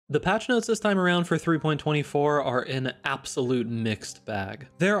The patch notes this time around for 3.24 are an absolute mixed bag.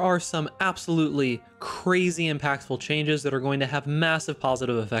 There are some absolutely crazy impactful changes that are going to have massive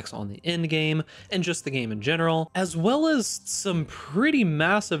positive effects on the end game and just the game in general, as well as some pretty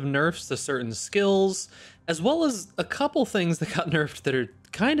massive nerfs to certain skills, as well as a couple things that got nerfed that are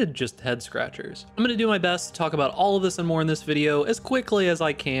kind of just head scratchers. I'm going to do my best to talk about all of this and more in this video as quickly as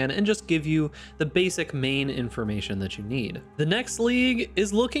I can and just give you the basic main information that you need. The next league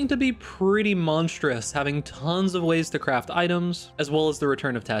is looking to be pretty monstrous, having tons of ways to craft items, as well as the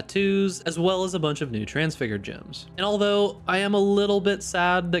return of tattoos, as well as a bunch of new transfigured gems. And although I am a little bit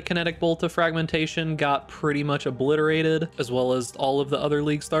sad that Kinetic Bolt of Fragmentation got pretty much obliterated, as well as all of the other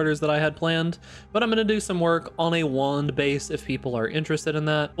league starters that I had planned, but I'm going to do some work on a wand base if people are interested in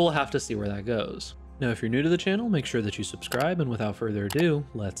that. We'll have to see where that goes. Now, if you're new to the channel, make sure that you subscribe, and without further ado,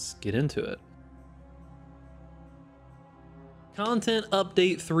 let's get into it. Content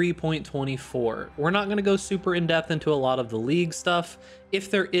update 3.24. We're not going to go super in depth into a lot of the league stuff.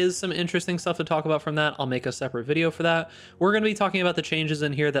 If there is some interesting stuff to talk about from that, I'll make a separate video for that. We're going to be talking about the changes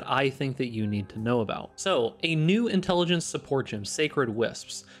in here that I think that you need to know about. So, a new intelligence support gem, Sacred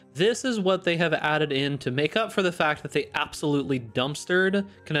Wisps. This is what they have added in to make up for the fact that they absolutely dumpstered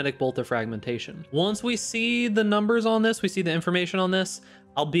Kinetic Bolt of Fragmentation. Once we see the numbers on this, we see the information on this,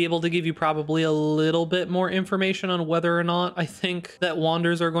 I'll be able to give you probably a little bit more information on whether or not I think that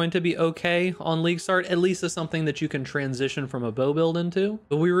Wanders are going to be okay on League Start, at least as something that you can transition from a bow build into.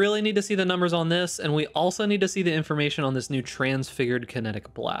 But we really need to see the numbers on this, and we also need to see the information on this new Transfigured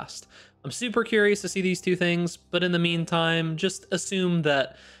Kinetic Blast. I'm super curious to see these two things, but in the meantime, just assume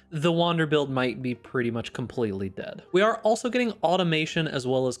that the Wander build might be pretty much completely dead. We are also getting automation as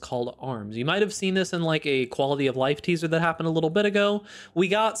well as call to arms. You might have seen this in like a quality of life teaser that happened a little bit ago. We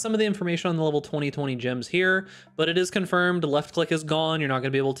got some of the information on the level 2020 gems here, but it is confirmed left click is gone. You're not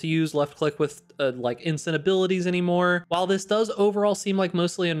gonna be able to use left click with like instant abilities anymore. While this does overall seem like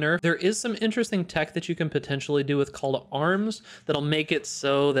mostly a nerf, there is some interesting tech that you can potentially do with call to arms that'll make it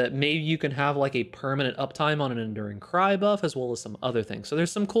so that maybe you can have like a permanent uptime on an enduring cry buff, as well as some other things. So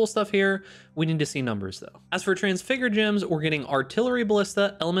there's some cool stuff here. We need to see numbers though. As for transfigured gems, we're getting Artillery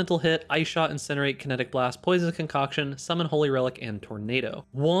Ballista, Elemental Hit, Ice Shot, Incinerate, Kinetic Blast, Poison Concoction, Summon Holy Relic, and Tornado.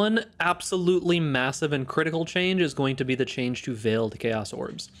 One absolutely massive and critical change is going to be the change to Veiled Chaos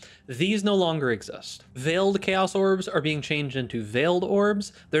Orbs. These no longer exist. Veiled Chaos Orbs are being changed into Veiled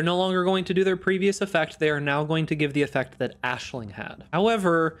Orbs. They're no longer going to do their previous effect. They are now going to give the effect that Ashling had.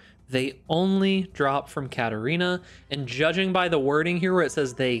 However, they only drop from Katarina, and judging by the wording here where it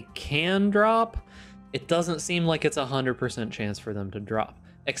says they can drop, it doesn't seem like it's 100% chance for them to drop.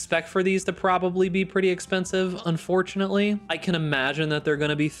 Expect for these to probably be pretty expensive, unfortunately. I can imagine that they're going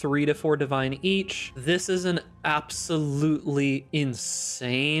to be 3 to 4 divine each. This is an absolutely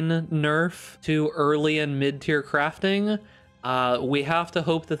insane nerf to early and mid-tier crafting. We have to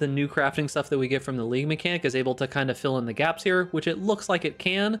hope that the new crafting stuff that we get from the league mechanic is able to kind of fill in the gaps here, which it looks like it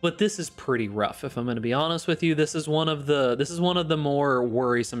can, but this is pretty rough. If I'm going to be honest with you, this is one of the more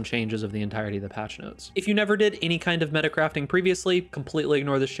worrisome changes of the entirety of the patch notes. If you never did any kind of meta crafting previously, completely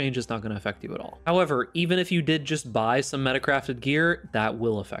ignore this change. It's not going to affect you at all. However, even if you did just buy some meta crafted gear, that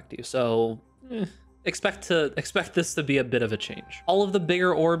will affect you. So, expect this to be a bit of a change. All of the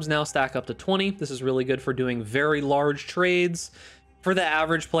bigger orbs now stack up to 20. This is really good for doing very large trades. For the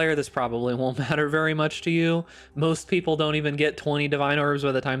average player, this probably won't matter very much to you. Most people don't even get 20 divine orbs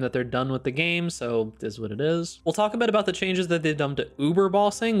by the time that they're done with the game, so it is what it is. We'll talk a bit about the changes that they've done to uber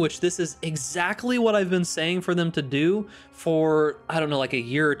bossing, which this is exactly what I've been saying for them to do for, I don't know, like a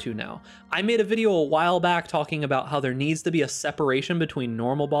year or two now. I made a video a while back talking about how there needs to be a separation between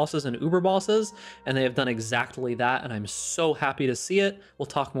normal bosses and uber bosses, and they have done exactly that, and I'm so happy to see it. We'll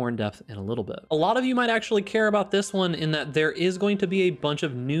talk more in depth in a little bit. A lot of you might actually care about this one in that there is going to be a bunch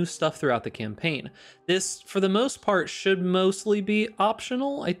of new stuff throughout the campaign. This, for the most part, should mostly be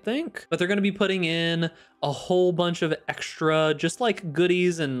optional, I think, but they're going to be putting in a whole bunch of extra, just like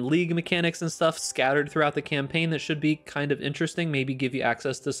goodies and league mechanics and stuff scattered throughout the campaign that should be kind of interesting, maybe give you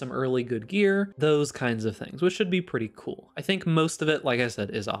access to some early good gear, those kinds of things, which should be pretty cool. I think most of it, like I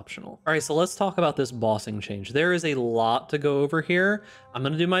said, is optional. All right, so let's talk about this bossing change. There is a lot to go over here. I'm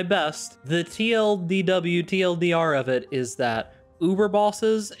going to do my best. The TLDR of it is that uber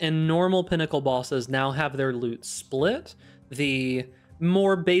bosses and normal pinnacle bosses now have their loot split. The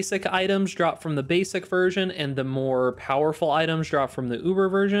more basic items drop from the basic version and the more powerful items drop from the uber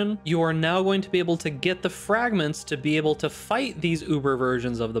version. You are now going to be able to get the fragments to be able to fight these uber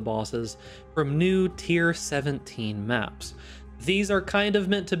versions of the bosses from new tier 17 maps. These are kind of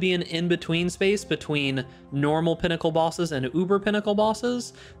meant to be an in-between space between normal pinnacle bosses and uber pinnacle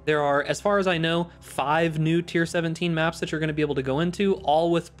bosses. There are, as far as I know, 5 new tier 17 maps that you're going to be able to go into,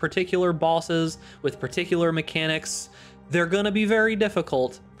 all with particular bosses, with particular mechanics. They're going to be very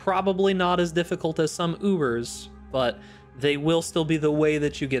difficult, probably not as difficult as some ubers, but they will still be the way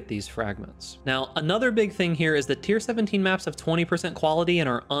that you get these fragments. Now, another big thing here is that tier 17 maps have 20% quality and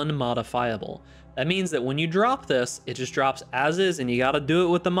are unmodifiable. That means that when you drop this, it just drops as is, and you got to do it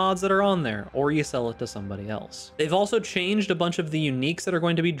with the mods that are on there, or you sell it to somebody else. They've also changed a bunch of the uniques that are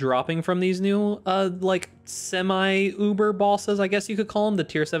going to be dropping from these new, like, semi-uber bosses, I guess you could call them, the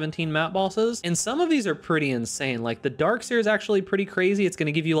tier 17 map bosses. And some of these are pretty insane. Like, the Darkseer is actually pretty crazy. It's going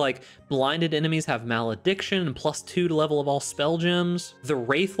to give you, like, blinded enemies have malediction and +2 to level of all spell gems. The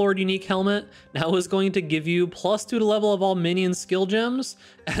Wraithlord unique helmet now is going to give you +2 to level of all minion skill gems,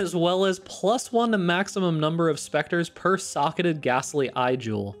 as well as +1 to maximum number of specters per socketed ghastly eye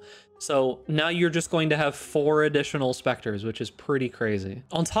jewel. So now you're just going to have 4 additional specters, which is pretty crazy.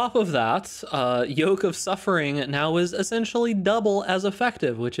 On top of that, Yoke of Suffering now is essentially double as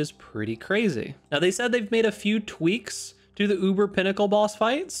effective, which is pretty crazy. Now, they said they've made a few tweaks to the Uber Pinnacle boss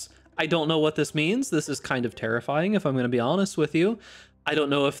fights. I don't know what this means. This is kind of terrifying, if I'm going to be honest with you. I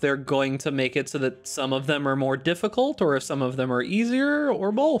don't know if they're going to make it so that some of them are more difficult or if some of them are easier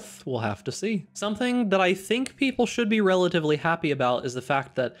or both. We'll have to see. Something that I think people should be relatively happy about is the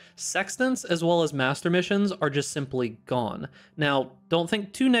fact that Sextants as well as Master Missions are just simply gone. Now, don't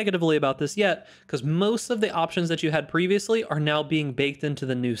think too negatively about this yet, because most of the options that you had previously are now being baked into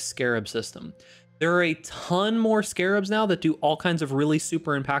the new Scarab system. There are a ton more Scarabs now that do all kinds of really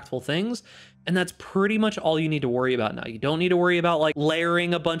super impactful things, and that's pretty much all you need to worry about now. You don't need to worry about like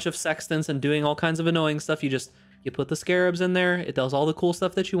layering a bunch of Sextants and doing all kinds of annoying stuff. You put the Scarabs in there, it does all the cool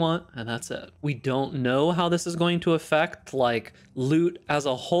stuff that you want, and that's it. We don't know how this is going to affect like loot as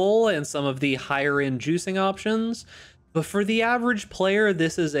a whole and some of the higher end juicing options. But for the average player,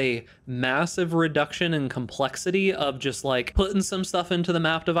 this is a massive reduction in complexity of just like putting some stuff into the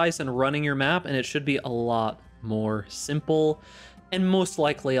map device and running your map, and it should be a lot more simple and most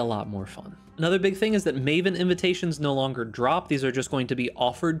likely a lot more fun. Another big thing is that Maven Invitations no longer drop. These are just going to be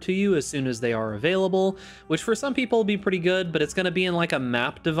offered to you as soon as they are available, which for some people will be pretty good, but it's going to be in like a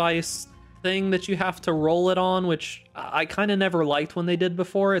map device thing that you have to roll it on, which I kind of never liked when they did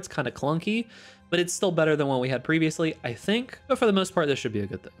before. It's kind of clunky, but it's still better than what we had previously, I think. But for the most part, this should be a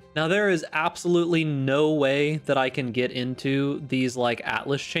good thing. Now, there is absolutely no way that I can get into these like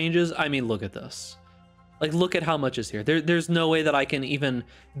Atlas changes. I mean, look at this. Like, look at how much is here. There's no way that I can even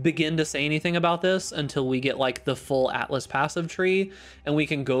begin to say anything about this until we get like the full Atlas passive tree and we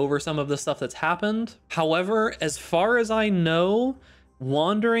can go over some of the stuff that's happened. However, as far as I know,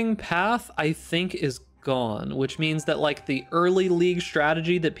 Wandering Path, I think, is gone, which means that like the early league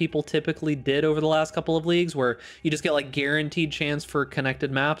strategy that people typically did over the last couple of leagues where you just get like guaranteed chance for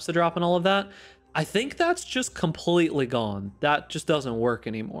connected maps to drop and all of that, I think that's just completely gone. That just doesn't work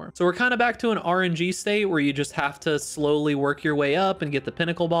anymore. So we're kind of back to an RNG state where you just have to slowly work your way up and get the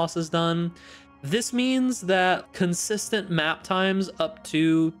pinnacle bosses done. This means that consistent map times up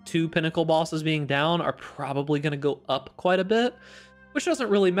to 2 pinnacle bosses being down are probably going to go up quite a bit, which doesn't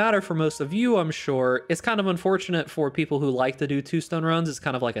really matter for most of you, I'm sure. It's kind of unfortunate for people who like to do 2-stone runs. It's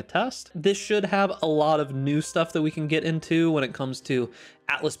kind of like a test. This should have a lot of new stuff that we can get into when it comes to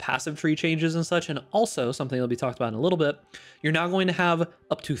Atlas passive tree changes and such, and also something that'll be talked about in a little bit. You're now going to have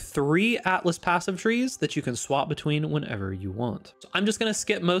up to 3 Atlas passive trees that you can swap between whenever you want. So I'm just going to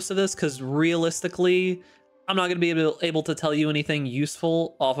skip most of this because realistically, I'm not going to be able to tell you anything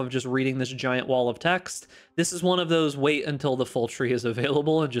useful off of just reading this giant wall of text. This is one of those wait until the full tree is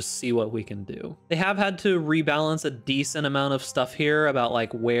available and just see what we can do. They have had to rebalance a decent amount of stuff here about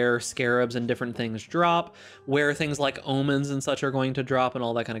like where scarabs and different things drop, where things like omens and such are going to drop and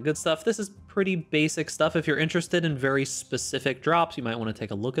all that kind of good stuff. This is pretty basic stuff. If you're interested in very specific drops, you might want to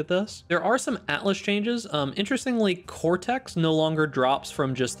take a look at this. There are some Atlas changes. Interestingly, Cortex no longer drops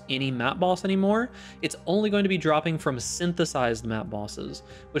from just any map boss anymore. It's only going to be dropping from synthesized map bosses,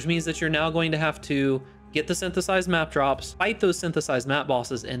 which means that you're now going to have to get the synthesized map drops, fight those synthesized map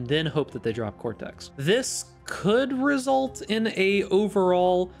bosses, and then hope that they drop Cortex. This could result in a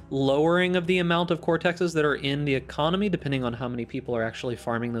overall lowering of the amount of Cortexes that are in the economy, depending on how many people are actually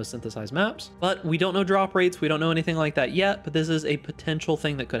farming those synthesized maps. But we don't know drop rates, we don't know anything like that yet, but this is a potential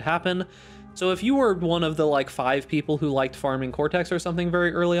thing that could happen. So if you were one of the like 5 people who liked farming Cortex or something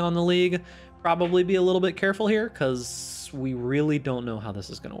very early on in the league, probably be a little bit careful here because we really don't know how this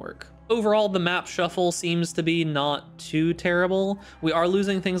is going to work. Overall, the map shuffle seems to be not too terrible. We are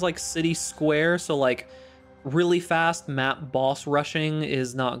losing things like City Square, so like really fast map boss rushing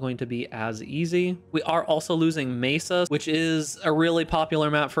is not going to be as easy. We are also losing Mesa, which is a really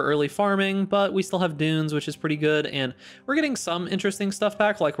popular map for early farming, but we still have Dunes, which is pretty good, and we're getting some interesting stuff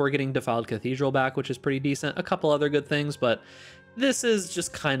back, like we're getting Defiled Cathedral back, which is pretty decent, a couple other good things, but this is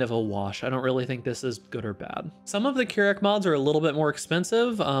just kind of a wash. I don't really think this is good or bad. Some of the Kirac mods are a little bit more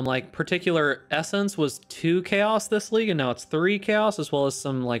expensive. Like particular Essence was 2 chaos this league, and now it's 3 chaos, as well as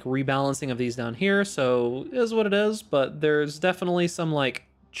some like rebalancing of these down here. So it is what it is, but there's definitely some like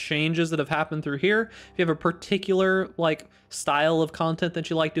changes that have happened through here. If you have a particular like style of content that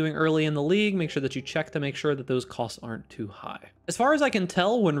you like doing early in the league, make sure that you check to make sure that those costs aren't too high. As far as I can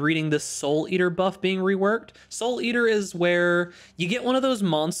tell when reading this Soul Eater buff being reworked, Soul Eater is where you get one of those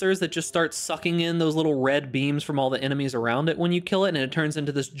monsters that just starts sucking in those little red beams from all the enemies around it when you kill it, and it turns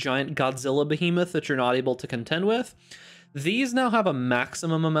into this giant Godzilla behemoth that you're not able to contend with. These now have a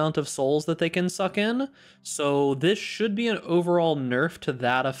maximum amount of souls that they can suck in, so this should be an overall nerf to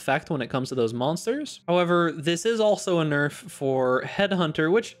that effect when it comes to those monsters. However, this is also a nerf for Headhunter,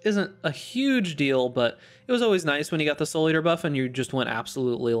 which isn't a huge deal, but it was always nice when you got the Soul Eater buff and you just went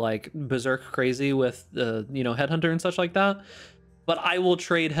absolutely like berserk crazy with Headhunter and such like that. But I will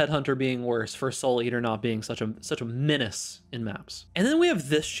trade Headhunter being worse for Soul Eater not being such a menace in maps. And then we have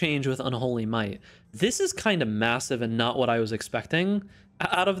this change with Unholy Might. This is kind of massive and not what I was expecting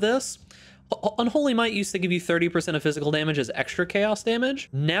out of this. Unholy Might used to give you 30% of physical damage as extra chaos damage.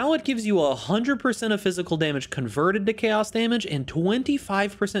 Now it gives you 100% of physical damage converted to chaos damage and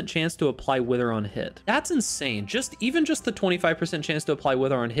 25% chance to apply Wither on hit. That's insane. Even just the 25% chance to apply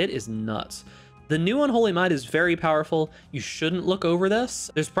Wither on hit is nuts. The new Unholy Might is very powerful. You shouldn't look over this.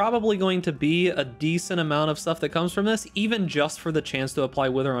 There's probably going to be a decent amount of stuff that comes from this, even just for the chance to apply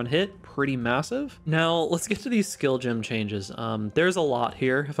Wither on hit. Pretty massive. Now, let's get to these skill gem changes. There's a lot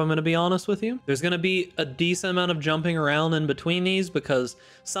here, if I'm going to be honest with you. There's going to be a decent amount of jumping around in between these because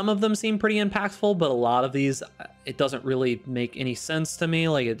some of them seem pretty impactful, but a lot of these, it doesn't really make any sense to me.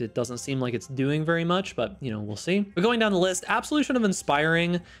 Like, it doesn't seem like it's doing very much, but, we'll see. But going down the list, Absolution of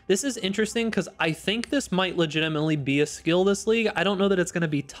Inspiring. This is interesting because I think this might legitimately be a skill this league. I don't know that it's going to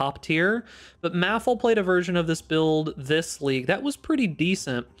be top tier, but Mathel played a version of this build this league that was pretty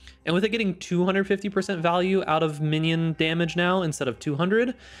decent. And with it getting 250% value out of minion damage now instead of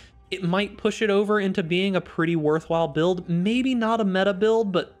 200, it might push it over into being a pretty worthwhile build. Maybe not a meta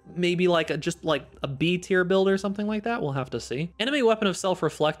build, but maybe like just like a B tier build or something like that. We'll have to see. Enemy Weapon of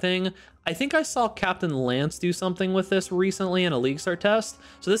Self-Reflecting. I think I saw Captain Lance do something with this recently in a League Start test.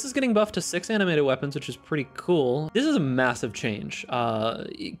 So this is getting buffed to 6 animated weapons, which is pretty cool. This is a massive change.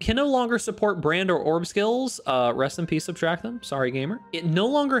 It can no longer support brand or orb skills. Rest in peace, subtract them. Sorry, gamer. It no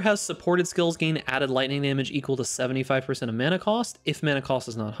longer has supported skills gain added lightning damage equal to 75% of mana cost if mana cost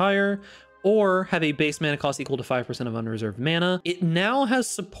is not higher, or have a base mana cost equal to 5% of unreserved mana. It now has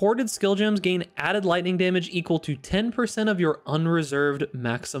supported skill gems gain added lightning damage equal to 10% of your unreserved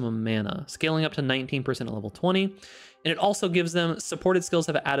maximum mana, scaling up to 19% at level 20. And it also gives them supported skills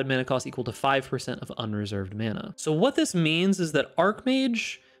have added mana cost equal to 5% of unreserved mana. So what this means is that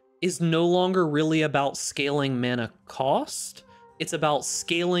Archmage is no longer really about scaling mana cost. It's about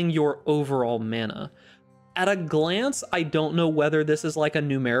scaling your overall mana. At a glance, I don't know whether this is like a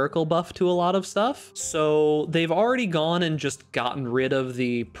numerical buff to a lot of stuff. So they've already gone and just gotten rid of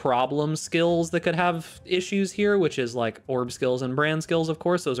the problem skills that could have issues here, which is like orb skills and brand skills, of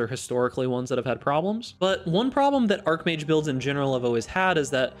course. Those are historically ones that have had problems. But one problem that Archmage builds in general have always had is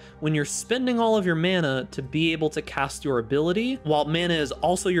that when you're spending all of your mana to be able to cast your ability, while mana is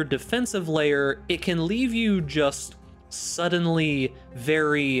also your defensive layer, it can leave you just suddenly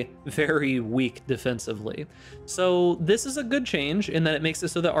very, very weak defensively. So this is a good change in that it makes it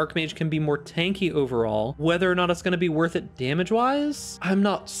so that Archmage can be more tanky overall. Whether or not it's going to be worth it damage-wise, I'm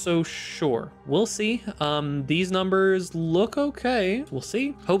not so sure. We'll see. These numbers look okay. We'll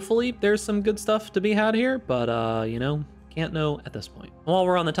see. Hopefully there's some good stuff to be had here, but can't know at this point. While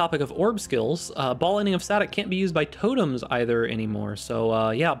we're on the topic of orb skills, Ball Lightning of Static can't be used by totems either anymore.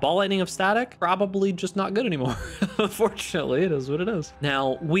 So yeah, Ball Lightning of Static, probably just not good anymore. Unfortunately, it is what it is.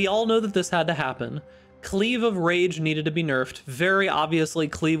 Now, we all know that this had to happen. Cleave of Rage needed to be nerfed. Very obviously,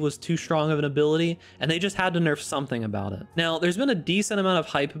 Cleave was too strong of an ability, and they just had to nerf something about it. Now, there's been a decent amount of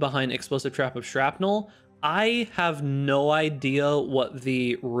hype behind Explosive Trap of Shrapnel. I have no idea what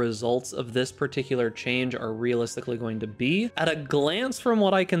the results of this particular change are realistically going to be. At a glance from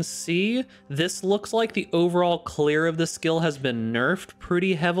what I can see, this looks like the overall clear of the skill has been nerfed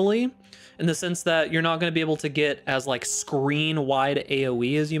pretty heavily. in the sense that you're not going to be able to get as like screen wide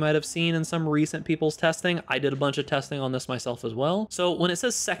AoE as you might have seen in some recent people's testing. I did a bunch of testing on this myself as well. So when it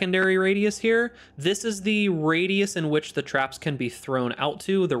says secondary radius here, this is the radius in which the traps can be thrown out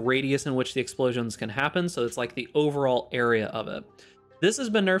to, the radius in which the explosions can happen. So it's like the overall area of it. This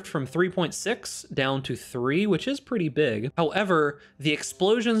has been nerfed from 3.6 down to 3, which is pretty big. However, the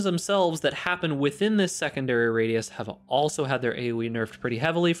explosions themselves that happen within this secondary radius have also had their AoE nerfed pretty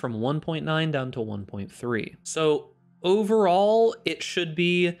heavily from 1.9 down to 1.3. So overall, it should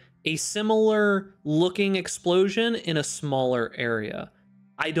be a similar looking explosion in a smaller area.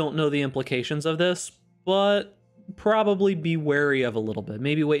 I don't know the implications of this, but probably be wary of a little bit.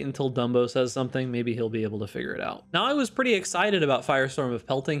 Maybe wait until Dumbo says something. Maybe he'll be able to figure it out. Now, I was pretty excited about Firestorm of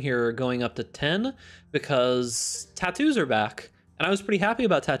Pelting here going up to 10 because tattoos are back. And I was pretty happy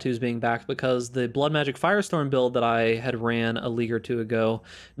about tattoos being back because the Blood Magic Firestorm build that I had ran a league or two ago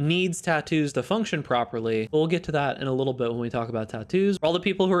needs tattoos to function properly. But we'll get to that in a little bit when we talk about tattoos. For all the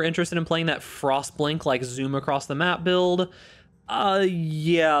people who are interested in playing that Frostblink, like zoom across the map build,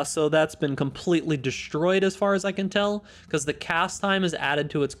 yeah, so that's been completely destroyed as far as I can tell, because the cast time is added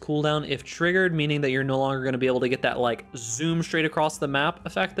to its cooldown if triggered, meaning that you're no longer going to be able to get that like zoom straight across the map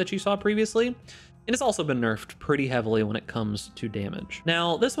effect that you saw previously. And it's also been nerfed pretty heavily when it comes to damage.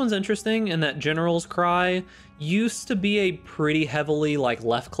 Now, this one's interesting in that General's Cry used to be a pretty heavily like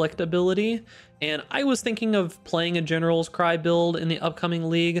left-clicked ability, and I was thinking of playing a General's Cry build in the upcoming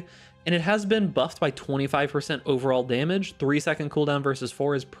league, and it has been buffed by 25% overall damage. 3-second cooldown versus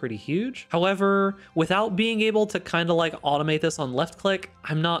 4 is pretty huge. However, without being able to kind of like automate this on left click,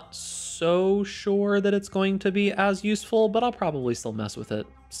 I'm not so sure that it's going to be as useful, but I'll probably still mess with it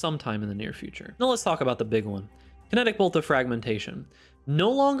sometime in the near future. Now let's talk about the big one. Kinetic Bolt of Fragmentation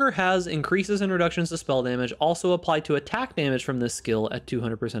no longer has increases and reductions to spell damage also applied to attack damage from this skill at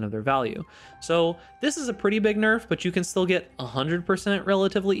 200% of their value. So this is a pretty big nerf, but you can still get 100%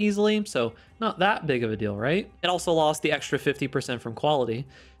 relatively easily, so not that big of a deal, right? It also lost the extra 50% from quality.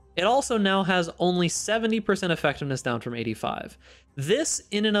 It also now has only 70% effectiveness down from 85. This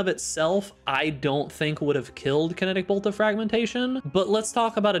in and of itself, I don't think would have killed Kinetic Bolt of Fragmentation, but let's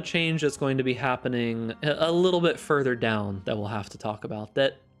talk about a change that's going to be happening a little bit further down that we'll have to talk about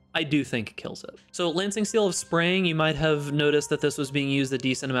that I do think kills it. So Lancing Steel of Spraying, you might have noticed that this was being used a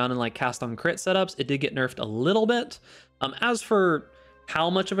decent amount in like cast on crit setups. It did get nerfed a little bit. As for how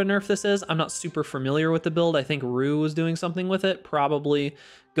much of a nerf this is, I'm not super familiar with the build. I think Rue was doing something with it. Probably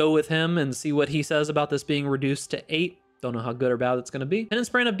go with him and see what he says about this being reduced to 8. Don't know how good or bad it's going to be. And in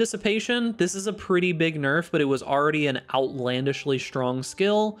Spraying of Dissipation, this is a pretty big nerf, but it was already an outlandishly strong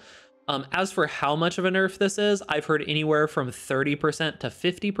skill. As for how much of a nerf this is, I've heard anywhere from 30% to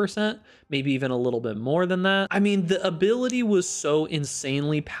 50%, maybe even a little bit more than that. I mean, the ability was so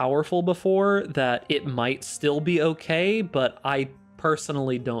insanely powerful before that it might still be okay, but I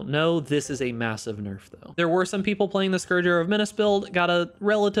personally don't know. This is a massive nerf though. There were some people playing the Scourger of Menace build, got a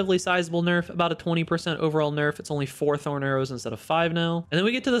relatively sizable nerf, about a 20% overall nerf. It's only 4 thorn arrows instead of 5 now. And then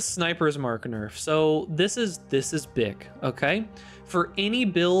we get to the Sniper's Mark nerf. So this is big, okay? For any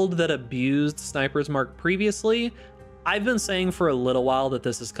build that abused Sniper's Mark previously, I've been saying for a little while that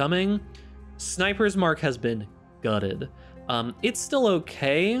this is coming. Sniper's Mark has been gutted. It's still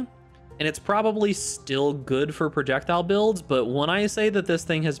okay, and it's probably still good for projectile builds, but when I say that this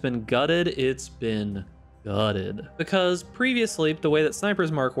thing has been gutted, it's been gutted. Because previously, the way that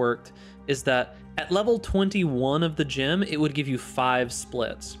Sniper's Mark worked is that at level 21 of the gym, it would give you 5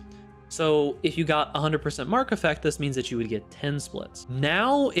 splits. So if you got 100% mark effect, this means that you would get 10 splits.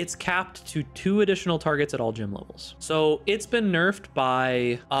 Now it's capped to 2 additional targets at all gym levels. So it's been nerfed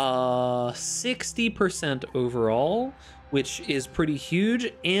by 60% overall, which is pretty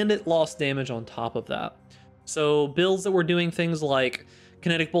huge, and it lost damage on top of that. So builds that were doing things like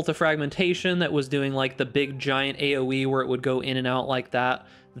Kinetic Bolt of Fragmentation that was doing like the big giant AoE where it would go in and out like that,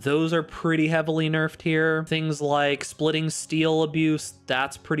 those are pretty heavily nerfed here. Things like Splitting Steel abuse,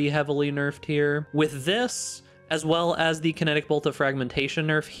 that's pretty heavily nerfed here. With this, as well as the Kinetic Bolt of Fragmentation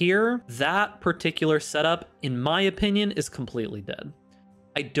nerf here, that particular setup, in my opinion, is completely dead.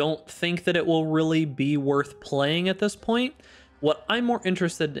 I don't think that it will really be worth playing at this point. What I'm more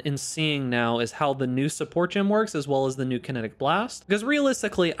interested in seeing now is how the new support gem works, as well as the new Kinetic Blast. Because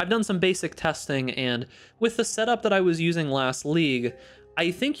realistically, I've done some basic testing, and with the setup that I was using last league,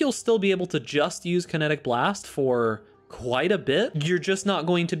 I think you'll still be able to just use Kinetic Blast for quite a bit. You're just not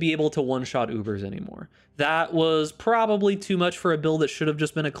going to be able to one-shot Ubers anymore. That was probably too much for a build that should have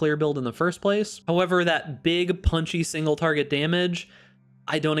just been a clear build in the first place. However, that big punchy single target damage,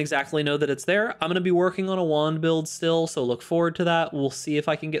 I don't exactly know that it's there. I'm going to be working on a wand build still, so look forward to that. We'll see if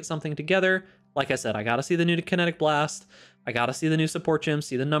I can get something together. Like I said, I got to see the new Kinetic Blast. I got to see the new support gem,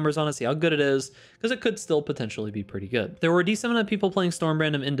 see the numbers on it, see how good it is, because it could still potentially be pretty good. There were a decent amount of people playing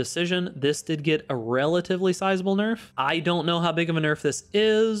Stormbrand of Indecision. This did get a relatively sizable nerf. I don't know how big of a nerf this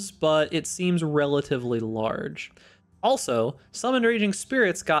is, but it seems relatively large. Also, Summoned Raging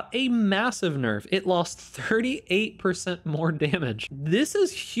Spirits got a massive nerf. It lost 38% more damage. This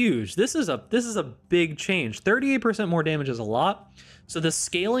is huge. This is a big change. 38% more damage is a lot. So the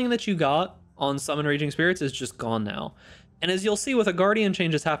scaling that you got on Summoned Raging Spirits is just gone now. And as you'll see with a Guardian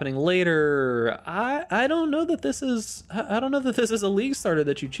changes happening later, I don't know that this is a league starter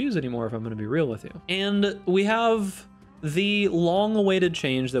that you choose anymore, if I'm going to be real with you. And we have the long-awaited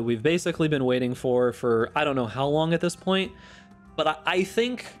change that we've basically been waiting for I don't know how long at this point, but I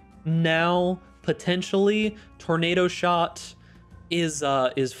think now potentially Tornado Shot is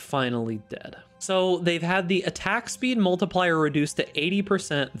finally dead. So they've had the attack speed multiplier reduced to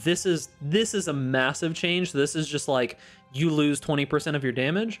 80%. This is a massive change. This is just like you lose 20% of your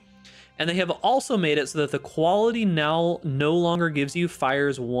damage. And they have also made it so that the quality now no longer gives you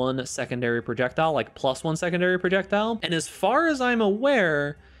fires 1 secondary projectile, like +1 secondary projectile. And as far as I'm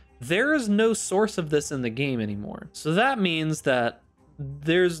aware, there is no source of this in the game anymore. So that means that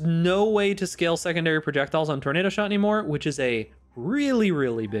there's no way to scale secondary projectiles on Tornado Shot anymore, which is a really,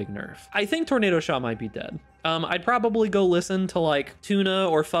 really big nerf. I think Tornado Shot might be dead. I'd probably go listen to like Tuna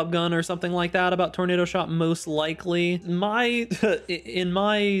or Fubgun or something like that about Tornado Shot, most likely. In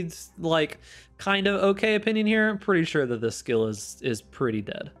my like kind of okay opinion here, I'm pretty sure that this skill is pretty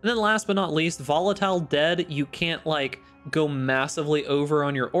dead. And then last but not least, Volatile dead. You can't like go massively over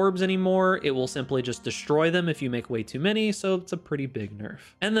on your orbs anymore. It will simply just destroy them if you make way too many, so it's a pretty big nerf.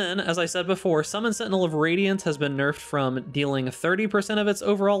 And then, as I said before, Summon Sentinel of Radiance has been nerfed from dealing 30% of its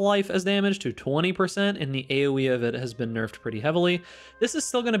overall life as damage to 20%, and the AoE of it has been nerfed pretty heavily. This is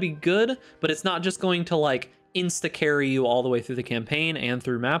still going to be good, but it's not just going to like insta-carry you all the way through the campaign and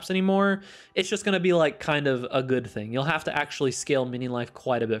through maps anymore. It's just going to be like kind of a good thing. You'll have to actually scale mini life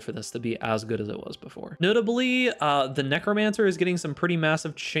quite a bit for this to be as good as it was before. Notably, the Necromancer is getting some pretty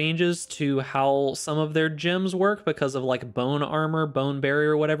massive changes to how some of their gems work because of like bone armor, bone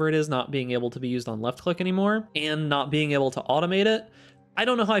barrier, whatever it is, not being able to be used on left click anymore and not being able to automate it. I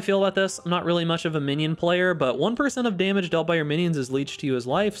don't know how I feel about this. I'm not really much of a minion player, but 1% of damage dealt by your minions is leached to you as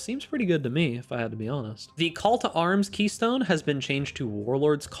life. Seems pretty good to me, if I had to be honest. The Call to Arms keystone has been changed to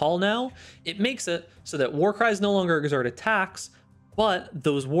Warlord's Call now. It makes it so that war cries no longer exert attacks, but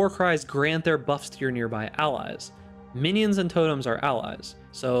those war cries grant their buffs to your nearby allies. Minions and totems are allies.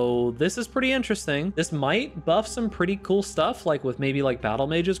 So this is pretty interesting. This might buff some pretty cool stuff, like with maybe like Battle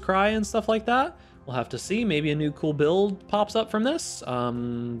Mage's Cry and stuff like that. We'll have to see. Maybe a new cool build pops up from this.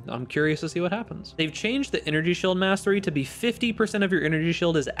 I'm curious to see what happens. They've changed the Energy Shield Mastery to be 50% of your Energy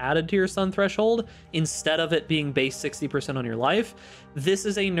Shield is added to your stun threshold instead of it being base 60% on your life. This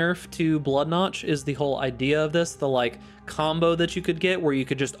is a nerf to Blood Notch is the whole idea of this. The like combo that you could get where you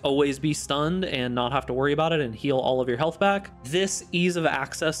could just always be stunned and not have to worry about it and heal all of your health back. This ease of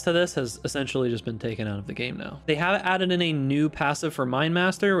access to this has essentially just been taken out of the game now. They have added in a new passive for Mine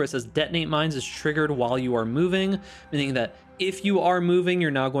Master where it says Detonate Mines is triggered while you are moving, meaning that if you are moving,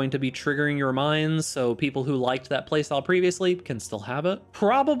 you're now going to be triggering your mines, so people who liked that playstyle previously can still have it.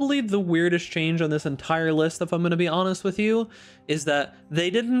 Probably the weirdest change on this entire list, if I'm going to be honest with you, is that they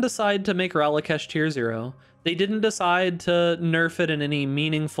didn't decide to make Ralakesh tier 0. They didn't decide to nerf it in any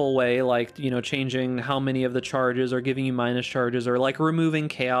meaningful way, like, you know, changing how many of the charges or giving you minus charges or like removing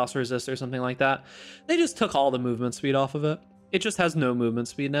chaos resist or something like that. They just took all the movement speed off of it. It just has no movement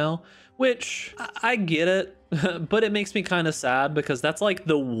speed now, which I get it, but it makes me kind of sad because that's like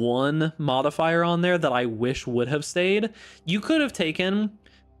the one modifier on there that I wish would have stayed. You could have taken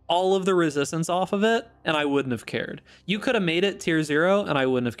all of the resistance off of it and I wouldn't have cared. You could have made it tier 0 and I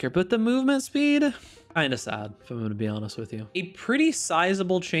wouldn't have cared, but the movement speed, kind of sad, if I'm going to be honest with you. A pretty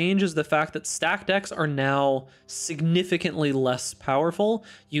sizable change is the fact that stack decks are now significantly less powerful.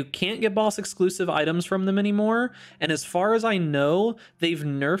 You can't get boss exclusive items from them anymore. And as far as I know, they've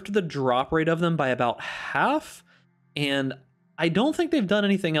nerfed the drop rate of them by about half. And I don't think they've done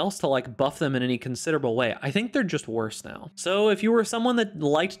anything else to like buff them in any considerable way. I think they're just worse now. So if you were someone that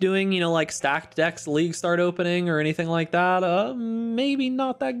liked doing, you know, like stacked decks, league start opening or anything like that, maybe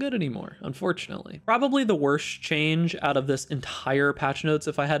not that good anymore, unfortunately. Probably the worst change out of this entire patch notes,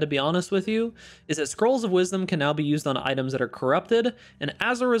 if I had to be honest with you, is that Scrolls of Wisdom can now be used on items that are corrupted. And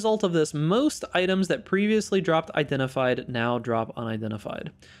as a result of this, most items that previously dropped identified now drop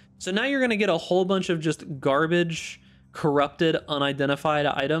unidentified. So now you're going to get a whole bunch of just garbage corrupted unidentified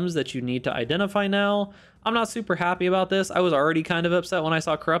items that you need to identify now. I'm not super happy about this. I was already kind of upset when I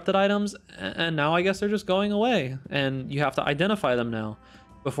saw corrupted items, and now I guess they're just going away, and you have to identify them now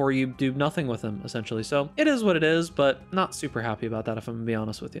before you do nothing with them, essentially. So it is what it is, but not super happy about that, if I'm gonna be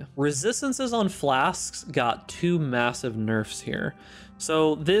honest with you. Resistances on flasks got 2 massive nerfs here.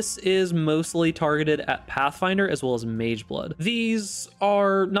 So this is mostly targeted at Pathfinder as well as Mageblood. These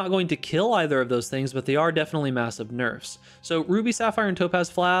are not going to kill either of those things, but they are definitely massive nerfs. So Ruby, Sapphire, and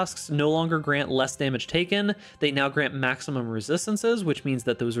Topaz flasks no longer grant less damage taken. They now grant maximum resistances, which means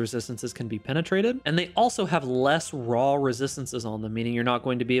that those resistances can be penetrated. And they also have less raw resistances on them, meaning you're not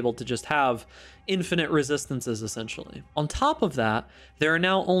going to be able to just have infinite resistances, essentially. On top of that, there are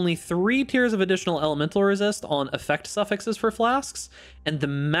now only 3 tiers of additional elemental resist on effect suffixes for flasks, and the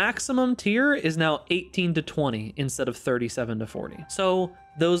maximum tier is now 18 to 20 instead of 37 to 40. So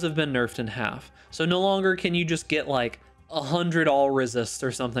those have been nerfed in half. So no longer can you just get like 100 all resist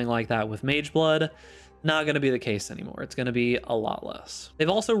or something like that with Mageblood. Not going to be the case anymore. It's going to be a lot less. They've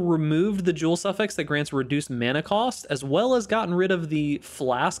also removed the jewel suffix that grants reduced mana cost, as well as gotten rid of the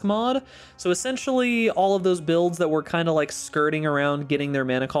flask mod. So essentially all of those builds that were kind of like skirting around getting their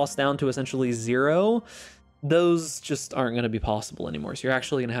mana cost down to essentially 0, those just aren't going to be possible anymore. So you're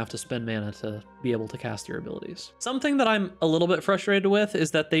actually going to have to spend mana to be able to cast your abilities. Something that I'm a little bit frustrated with is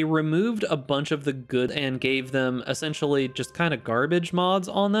that they removed a bunch of the good and gave them essentially just kind of garbage mods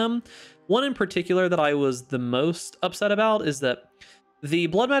on them. One in particular that I was the most upset about is that the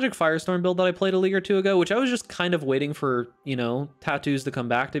Blood Magic Firestorm build that I played a league or 2 ago, which I was just kind of waiting for, you know, tattoos to come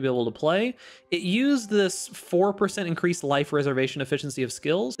back to be able to play, it used this 4% increased life reservation efficiency of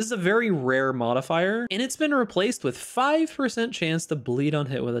skills. This is a very rare modifier, and it's been replaced with 5% chance to bleed on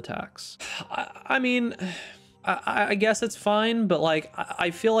hit with attacks. I mean, I guess it's fine, but like,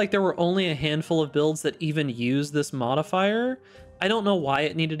 I feel like there were only a handful of builds that even use this modifier. I don't know why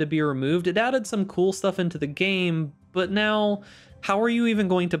it needed to be removed. It added some cool stuff into the game, but now how are you even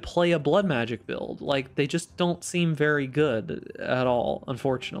going to play a blood magic build? Like, they just don't seem very good at all,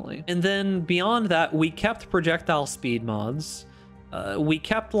 unfortunately. And then beyond that, we kept projectile speed mods. We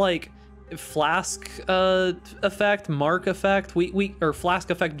kept like flask effect, mark effect, or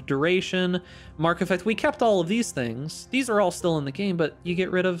flask effect duration, mark effect. We kept all of these things. These are all still in the game, but you get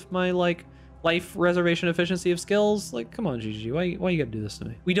rid of my like life reservation efficiency of skills. Like, come on, GG, why you gotta do this to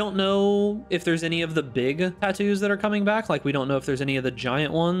me? We don't know if there's any of the big tattoos that are coming back. Like, we don't know if there's any of the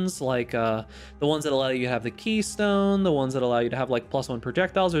giant ones, like the ones that allow you to have the keystone, the ones that allow you to have like +1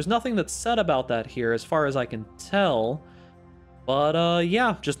 projectiles. There's nothing that's said about that here as far as I can tell. But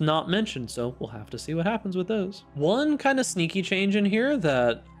yeah, just not mentioned, so we'll have to see what happens with those. One kind of sneaky change in here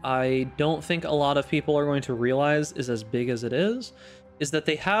that I don't think a lot of people are going to realize is as big as it is that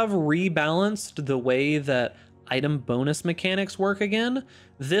they have rebalanced the way that item bonus mechanics work again.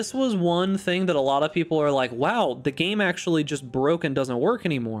 This was one thing that a lot of people are like, wow, the game actually just broke and doesn't work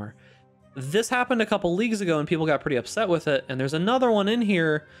anymore. This happened a couple leagues ago and people got pretty upset with it, and there's another one in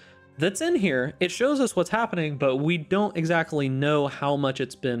here that's in here. It shows us what's happening, but we don't exactly know how much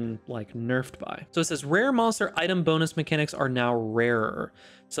it's been like nerfed by. So it says rare monster item bonus mechanics are now rarer.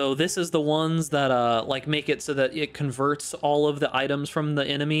 So this is the ones that like make it so that it converts all of the items from the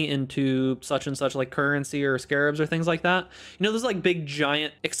enemy into such and such like currency or scarabs or things like that. You know, those like big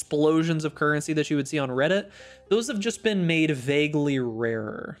giant explosions of currency that you would see on Reddit. Those have just been made vaguely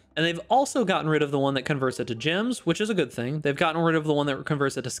rarer. And they've also gotten rid of the one that converts it to gems, which is a good thing. They've gotten rid of the one that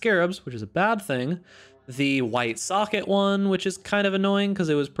converts it to scarabs, which is a bad thing. The white socket one, which is kind of annoying because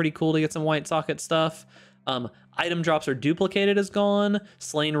it was pretty cool to get some white socket stuff. Item drops are duplicated is gone.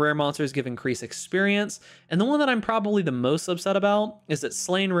 Slain rare monsters give increased experience. And the one that I'm probably the most upset about is that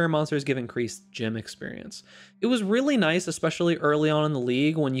slain rare monsters give increased gem experience. It was really nice, especially early on in the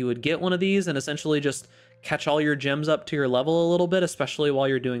league, when you would get one of these and essentially just catch all your gems up to your level a little bit, especially while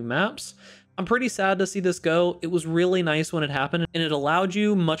you're doing maps. I'm pretty sad to see this go. It was really nice when it happened, and it allowed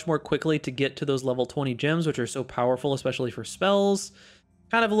you much more quickly to get to those level 20 gems, which are so powerful, especially for spells.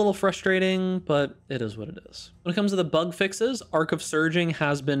 Kind of a little frustrating, but it is what it is. When it comes to the bug fixes, Arc of Surging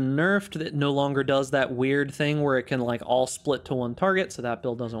has been nerfed. It no longer does that weird thing where it can like all split to one target, so that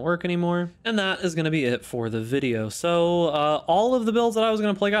build doesn't work anymore. And that is going to be it for the video. So all of the builds that I was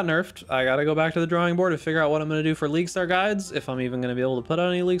going to play got nerfed. I got to go back to the drawing board to figure out what I'm going to do for League Star guides, if I'm even going to be able to put out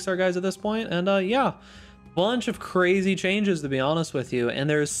any League Star guides at this point. And yeah, bunch of crazy changes, to be honest with you. And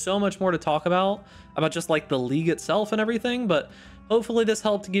there's so much more to talk about just like the league itself and everything, but Hopefully this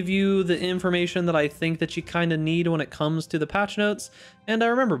helped give you the information that I think that you kind of need when it comes to the patch notes. And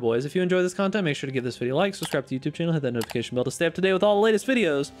remember, boys, if you enjoy this content, make sure to give this video a like, subscribe to the YouTube channel, hit that notification bell to stay up to date with all the latest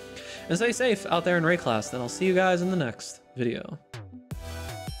videos, and stay safe out there in raid class. Then I'll see you guys in the next video.